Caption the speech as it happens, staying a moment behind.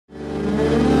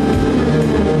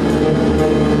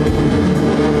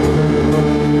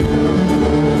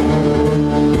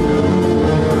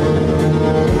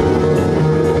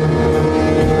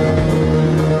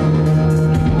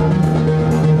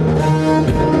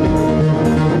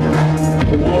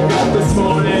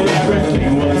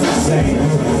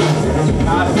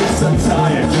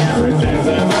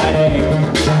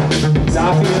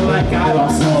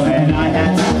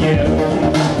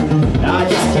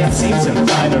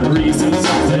reason to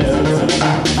live.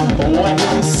 When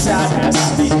did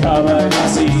sadness become a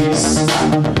disease?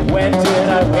 When did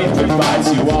I wave goodbye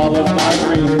to all of my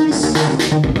dreams?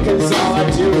 Cause all I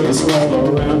do is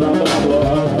roll around on the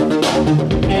floor,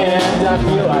 and I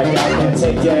feel like I can't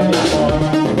take anymore.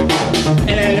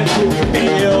 And if you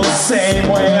feel the same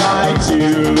way I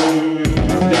do,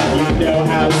 then you know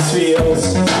how this feels.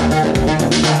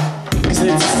 Cause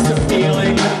it's the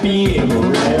feeling of being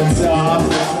ripped off,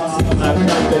 a cut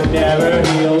that never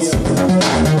heals.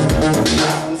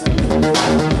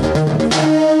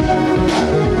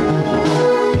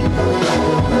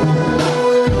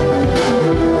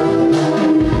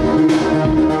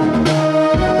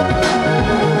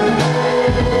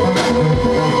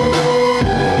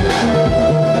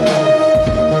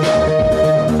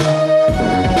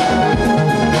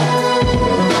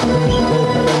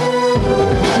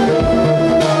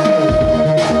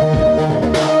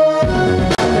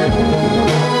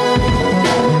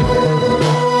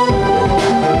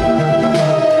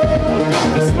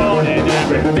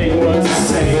 Everything was the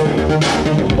same.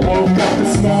 I woke up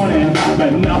this morning,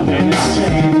 but nothing has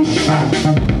changed.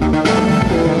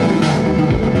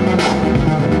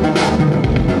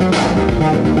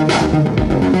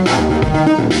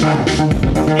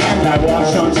 And I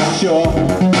wash onto shore,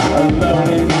 alone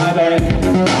in my bed.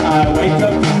 I wake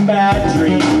up from bad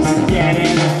dreams again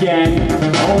and again.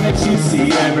 Oh, that you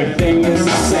see, everything is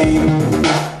the same,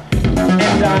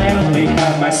 and I only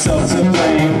have myself to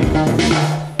blame.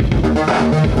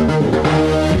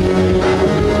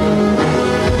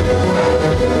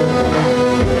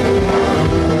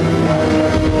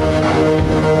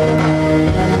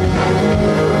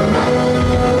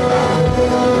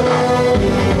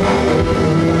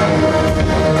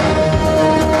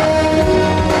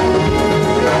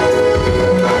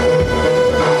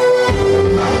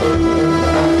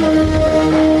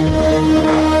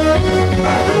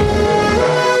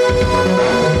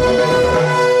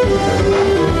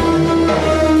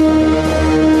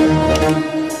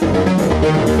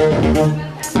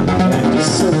 And you're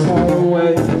so far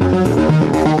away,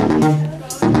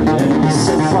 and you're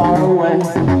so far away,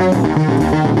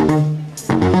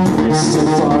 you're so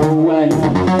far away.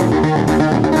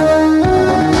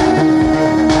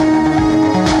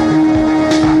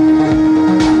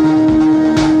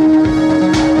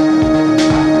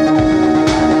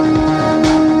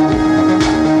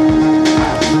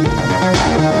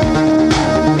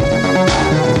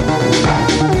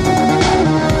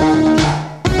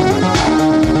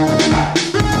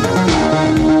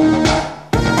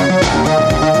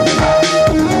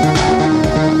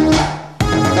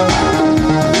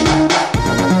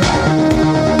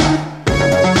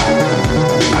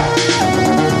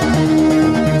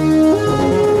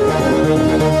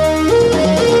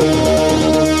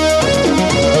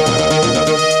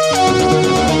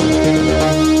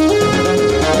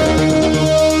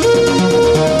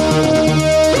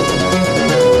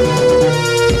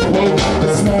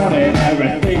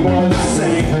 Everything was the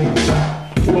same.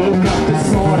 Woke up this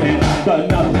morning, but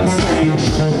nothing's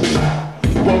changed.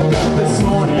 Woke up this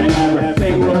morning,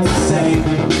 everything was the same.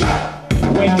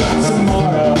 Wake up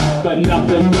tomorrow, but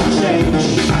nothing will change.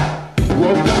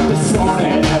 Woke up this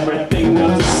morning, everything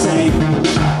was the same.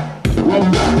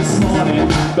 Woke up this morning,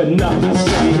 but nothing's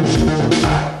changed.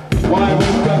 Why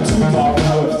wake up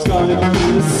tomorrow if it's gonna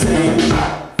be the same?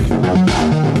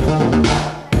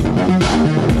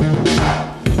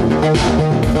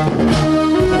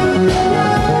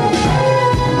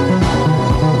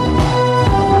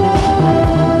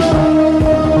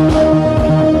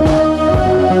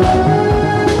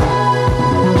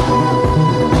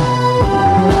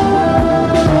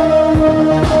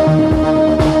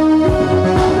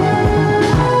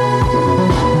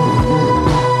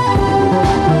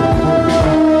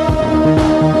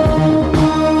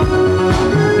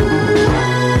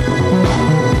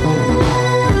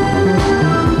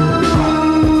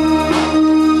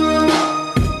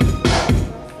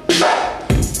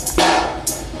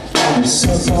 You're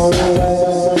so far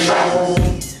away.